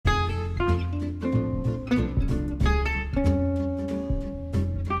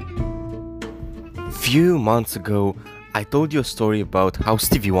few months ago, I told you a story about how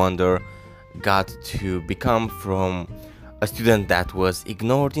Stevie Wonder got to become from a student that was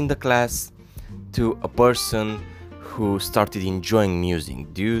ignored in the class to a person who started enjoying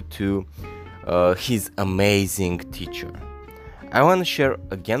music due to his amazing teacher. I want to share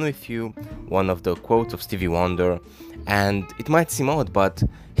again with you one of the quotes of Stevie Wonder, and it might seem odd, but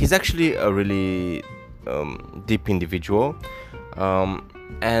he's actually a really deep individual.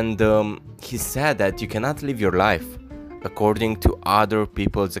 And he said that you cannot live your life according to other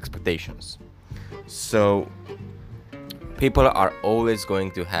people's expectations. So people are always going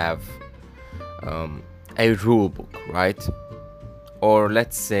to have a rule book, right? Or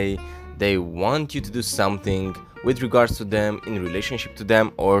let's say they want you to do something with regards to them, in relationship to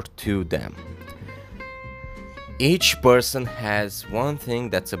them, or to them. Each person has one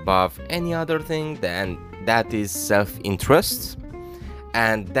thing that's above any other thing, and that is self-interest.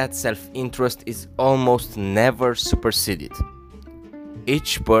 And that self-interest is almost never superseded.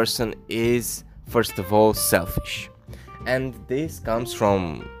 Each person is, first of all, selfish. And this comes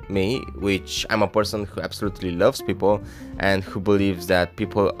from me, which I'm a person who absolutely loves people and who believes that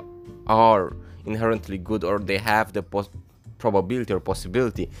people are inherently good, or they have the probability or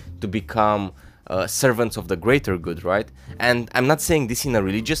possibility to become servants of the greater good, right? And I'm not saying this in a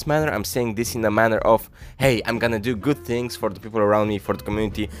religious manner, I'm saying this in a manner of, hey, I'm gonna do good things for the people around me, for the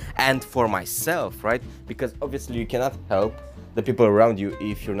community, and for myself, right? Because obviously you cannot help the people around you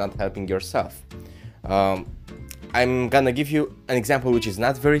if you're not helping yourself. I'm gonna give you an example which is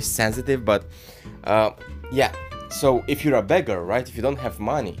not very sensitive, but yeah, so if you're a beggar, right, if you don't have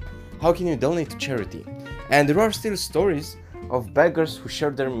money, how can you donate to charity? And there are still stories of beggars who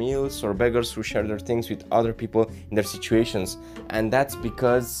share their meals, or beggars who share their things with other people in their situations, and that's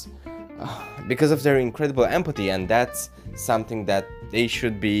because of their incredible empathy, and that's something that they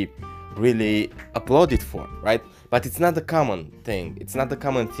should be really applauded for, right? But it's not the common thing, it's not the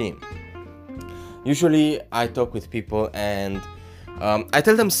common theme. Usually I talk with people and I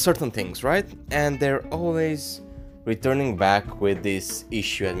tell them certain things, right? And they're always returning back with this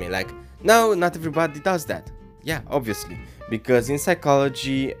issue at me, like, no, not everybody does that. Yeah, obviously, because in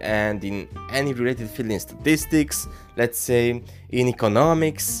psychology and in any related field, in statistics, let's say in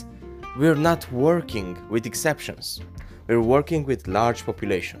economics, we're not working with exceptions. We're working with large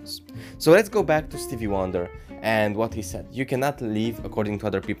populations. So let's go back to Stevie Wonder and what he said. You cannot live according to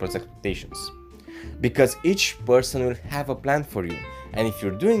other people's expectations, because each person will have a plan for you. And if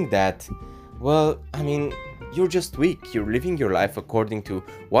you're doing that, well, I mean, you're just weak. You're living your life according to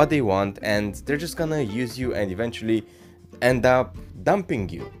what they want, and they're just gonna use you and eventually end up dumping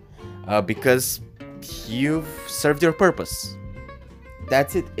you because you've served your purpose.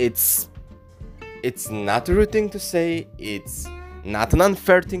 That's it. It's not a rude thing to say, it's not an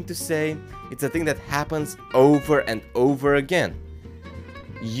unfair thing to say, it's a thing that happens over and over again.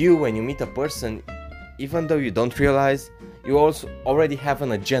 When you meet a person, even though you don't realize, you also already have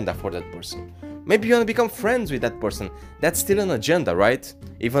an agenda for that person. Maybe you want to become friends with that person. That's still an agenda, right?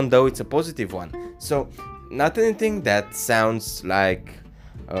 Even though it's a positive one. So, not anything that sounds like,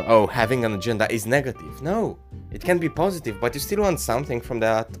 having an agenda is negative. No, it can be positive, but you still want something from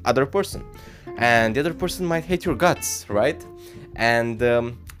that other person. And the other person might hate your guts, right? And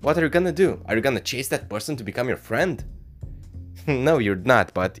what are you gonna do? Are you gonna chase that person to become your friend? No, you're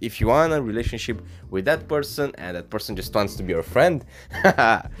not. But if you want a relationship with that person and that person just wants to be your friend,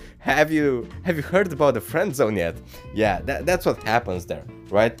 have you heard about the friend zone yet? Yeah, that's what happens there,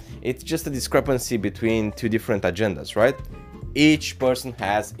 right? It's just a discrepancy between two different agendas, right? Each person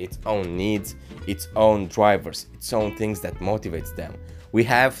has its own needs, its own drivers, its own things that motivates them.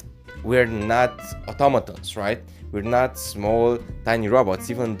 We're not automatons, right? We're not small, tiny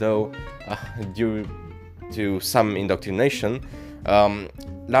robots, even though due to some indoctrination,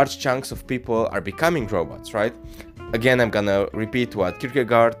 large chunks of people are becoming robots, right? Again, I'm gonna repeat what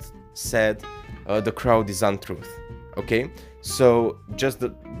Kierkegaard said, the crowd is untruth, okay? So just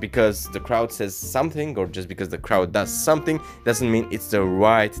because the crowd says something, or just because the crowd does something, doesn't mean it's the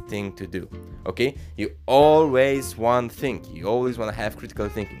right thing to do, okay? You always want to think, you always want to have critical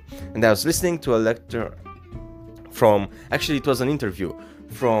thinking. And I was listening to a lecture actually it was an interview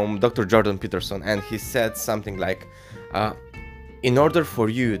from Dr. Jordan Peterson, and he said something like, in order for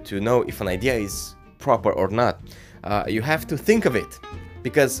you to know if an idea is proper or not, you have to think of it.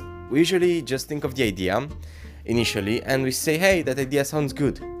 Because we usually just think of the idea initially and we say, hey, that idea sounds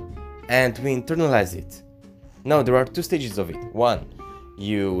good, and we internalize it. No, there are two stages of it. One,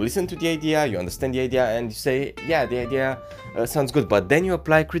 you listen to the idea, you understand the idea, and you say, yeah, the idea sounds good, but then you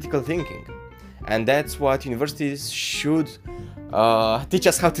apply critical thinking. And that's what universities should teach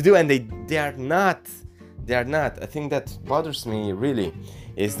us how to do, and they are not They are not. I think that bothers me really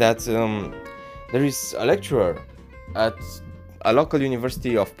is that there is a lecturer at a local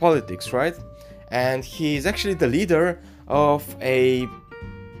university of politics, right? And he is actually the leader of a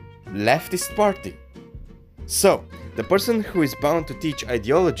leftist party. So, the person who is bound to teach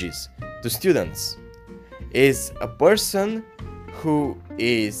ideologies to students is a person who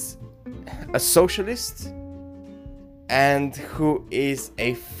is a socialist and who is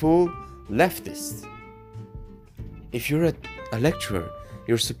a full leftist. If you're a lecturer,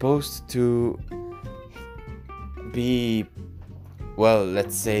 you're supposed to be, well,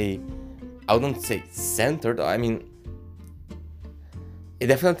 let's say, I wouldn't say centered. I mean, it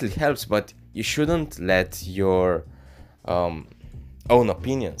definitely helps, but you shouldn't let your own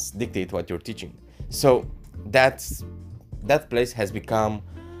opinions dictate what you're teaching. So that place has become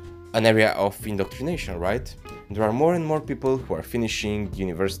an area of indoctrination, right? There are more and more people who are finishing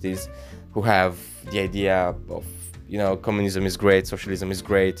universities who have the idea of, communism is great, socialism is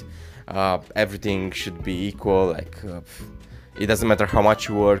great, everything should be equal, like it doesn't matter how much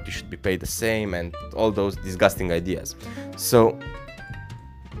you work, you should be paid the same, and all those disgusting ideas. So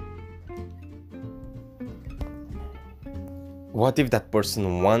what if that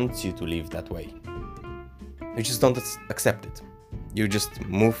person wants you to live that way? You just don't accept it. You just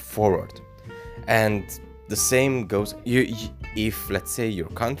move forward. And the same goes, if let's say your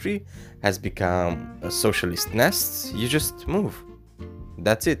country has become a socialist nest, you just move.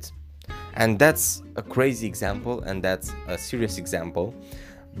 That's it. And that's a crazy example, and that's a serious example.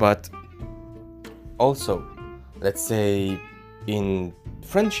 But also, let's say in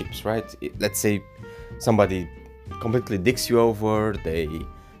friendships, right? Let's say somebody completely dicks you over, they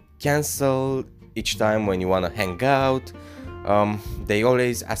cancel each time when you want to hang out, they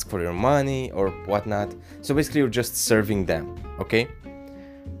always ask for your money or whatnot. So basically you're just serving them, okay?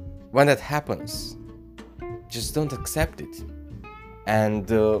 When that happens, just don't accept it. And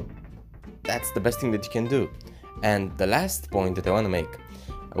that's the best thing that you can do. And the last point that I want to make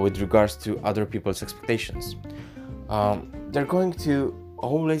with regards to other people's expectations, they're going to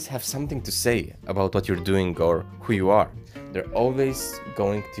always have something to say about what you're doing or who you are. They're always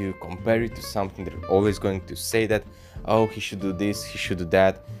going to compare you to something. They're always going to say that, oh, he should do this, he should do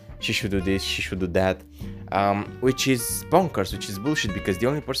that, she should do this, she should do that, which is bonkers, which is bullshit, because the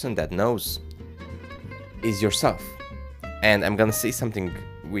only person that knows is yourself. And I'm gonna say something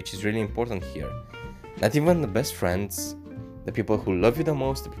which is really important here. Not even the best friends, the people who love you the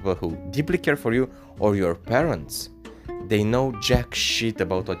most, the people who deeply care for you, or your parents, they know jack shit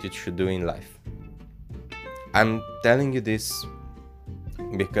about what you should do in life. I'm telling you this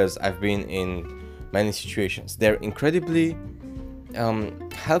because I've been in many situations. They're incredibly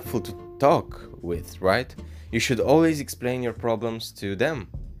helpful to talk with, right? You should always explain your problems to them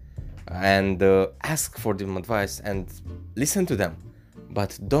and ask for them advice and listen to them,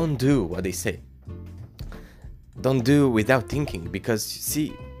 but don't do what they say. Don't do without thinking, because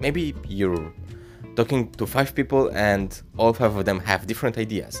see, maybe you're talking to 5 people and all 5 of them have different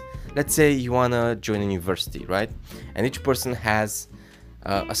ideas. Let's say you wanna join a university, right? And each person has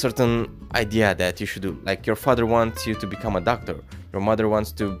a certain idea that you should do. Like your father wants you to become a doctor, your mother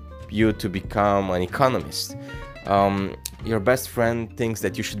wants you to become an economist, your best friend thinks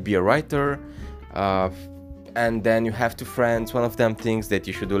that you should be a writer, and then you have 2 friends, one of them thinks that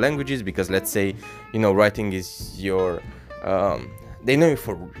you should do languages because, let's say, writing is your they know you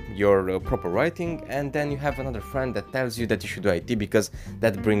for your proper writing, and then you have another friend that tells you that you should do IT because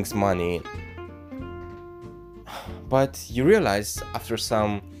that brings money in. But you realize after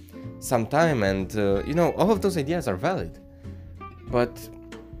some time, and all of those ideas are valid, but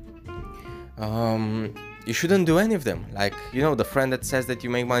you shouldn't do any of them. Like, the friend that says that you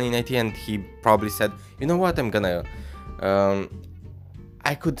make money in IT, and he probably said, you know what,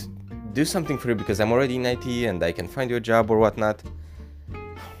 I could do something for you because I'm already in IT and I can find you a job or whatnot.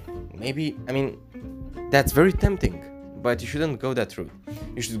 Maybe, that's very tempting, but you shouldn't go that route.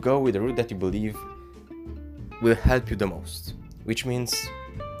 You should go with the route that you believe will help you the most, which means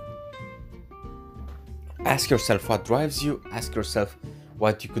ask yourself what drives you, ask yourself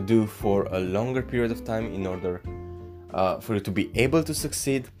what you could do for a longer period of time in order for you to be able to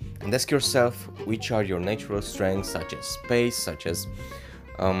succeed, and ask yourself which are your natural strengths, such as space, such as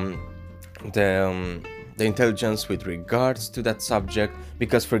the intelligence with regards to that subject.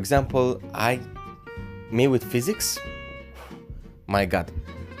 Because, for example, me with physics, my god,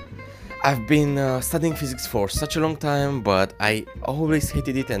 I've been studying physics for such a long time, but I always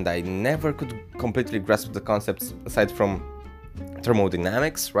hated it and I never could completely grasp the concepts aside from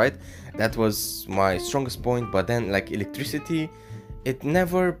thermodynamics, right? That was my strongest point. But then, like, electricity it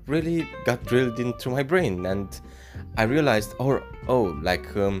never really got drilled into my brain. And I realized,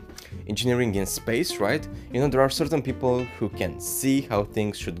 engineering in space, right? There are certain people who can see how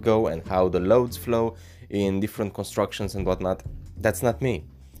things should go and how the loads flow in different constructions and whatnot. That's not me.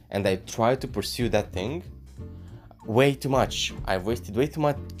 And I tried to pursue that thing way too much. I wasted way too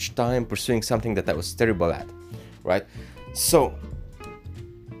much time pursuing something that I was terrible at, right? So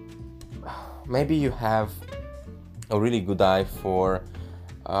maybe you have a really good eye for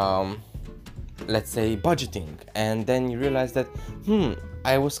let's say budgeting, and then you realize that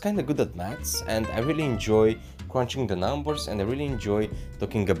I was kind of good at maths and I really enjoy crunching the numbers, and I really enjoy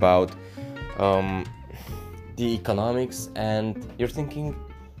talking about the economics, and you're thinking,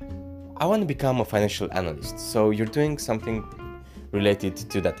 I want to become a financial analyst. So you're doing something related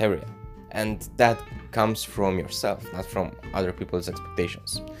to that area, and that comes from yourself, not from other people's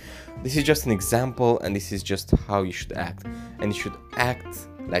expectations. This is just an example, and this is just how you should act, and you should act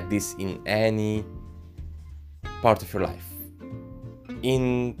like this in any part of your life,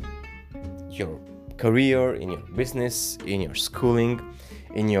 in your career, in your business, in your schooling,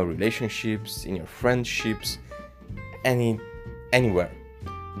 in your relationships, in your friendships, anywhere.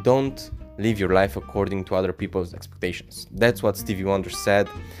 Don't live your life according to other people's expectations. That's what Stevie Wonder said,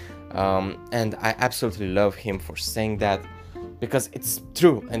 and I absolutely love him for saying that, because it's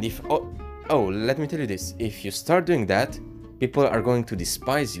true. And if let me tell you this, if you start doing that, people are going to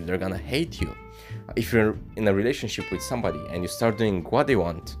despise you, they're gonna hate you. If you're in a relationship with somebody and you start doing what they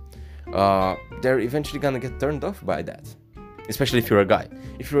want, they're eventually gonna get turned off by that, especially if you're a guy.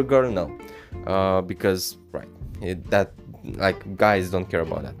 If you're a girl, no, because guys don't care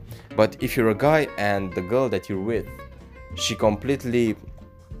about that. But if you're a guy and the girl that you're with, she completely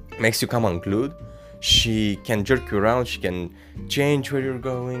makes you come unglued, she can jerk you around, she can change where you're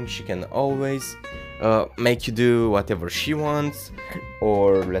going, she can always make you do whatever she wants,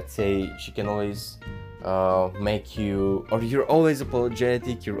 or let's say she can always make you, or you're always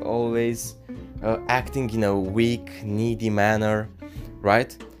apologetic, you're always acting in a weak, needy manner,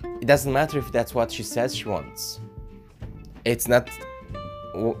 right? It doesn't matter if that's what she says she wants. That's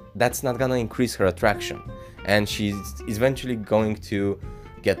not gonna increase her attraction, and she's eventually going to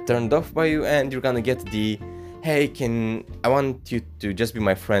get turned off by you, and you're gonna get the hey, I want you to just be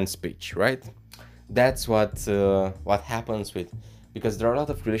my friend speech, right? That's what happens because there are a lot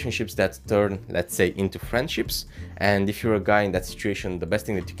of relationships that turn, let's say, into friendships, and if you're a guy in that situation, the best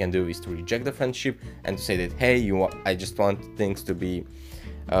thing that you can do is to reject the friendship and to say that, hey, I just want things to be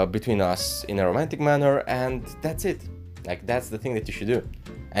between us in a romantic manner, and that's it. Like, that's the thing that you should do,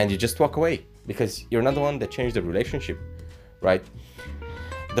 and you just walk away, because you're not the one that changed the relationship, right?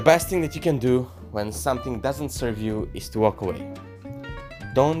 The best thing that you can do when something doesn't serve you is to walk away.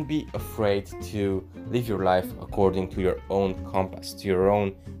 Don't be afraid to live your life according to your own compass, to your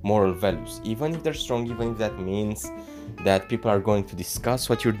own moral values, even if they're strong, even if that means that people are going to discuss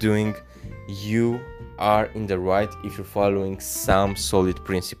what you're doing. You are in the right if you're following some solid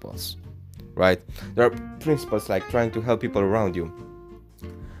principles, right? There are principles like trying to help people around you,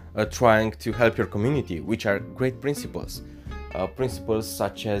 trying to help your community, which are great principles. Principles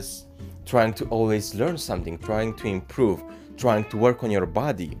such as trying to always learn something, trying to improve, trying to work on your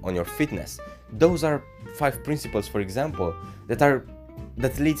body, on your fitness. Those are 5 principles, for example, that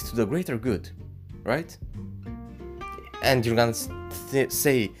lead to the greater good, right? And you're gonna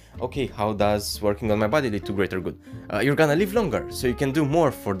say, okay, how does working on my body lead to greater good? You're gonna live longer, so you can do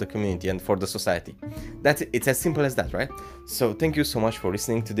more for the community and for the society. It's as simple as that, right? So thank you so much for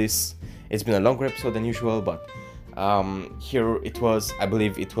listening to this. It's been a longer episode than usual, but here it was. I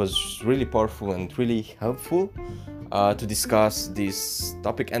believe it was really powerful and really helpful to discuss this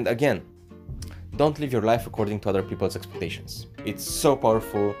topic. And again, don't live your life according to other people's expectations. It's so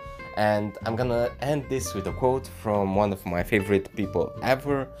powerful. And I'm gonna end this with a quote from one of my favorite people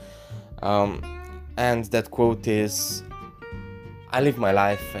ever, and that quote is, I live my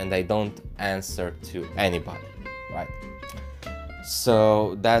life and I don't answer to anybody, right?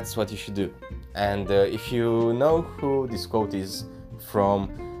 So that's what you should do. And if you know who this quote is from,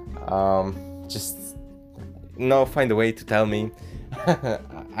 just find a way to tell me.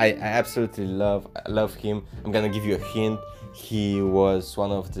 I absolutely love him. I'm gonna give you a hint. He was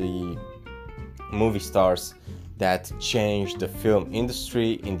one of the movie stars that changed the film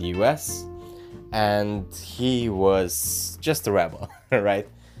industry in the US, and he was just a rebel, right?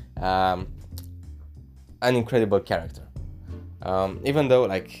 An incredible character. Even though,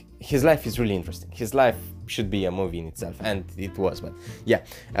 like, his life is really interesting. His life should be a movie in itself, and it was. But yeah,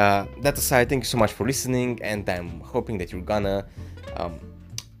 that aside, thank you so much for listening, and I'm hoping that you're gonna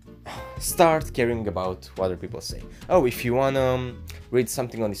start caring about what other people say. Oh, if you wanna read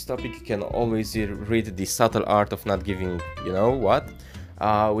something on this topic, you can always read The Subtle Art of Not Giving You Know What,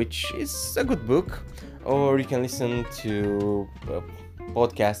 which is a good book, or you can listen to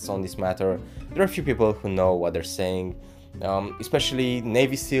podcasts on this matter. There are a few people who know what they're saying, especially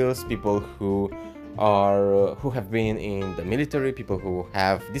Navy SEALs, people who have been in the military, people who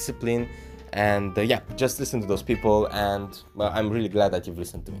have discipline, and yeah, just listen to those people, and I'm really glad that you've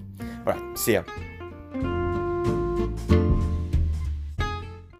listened to me. All right, see ya.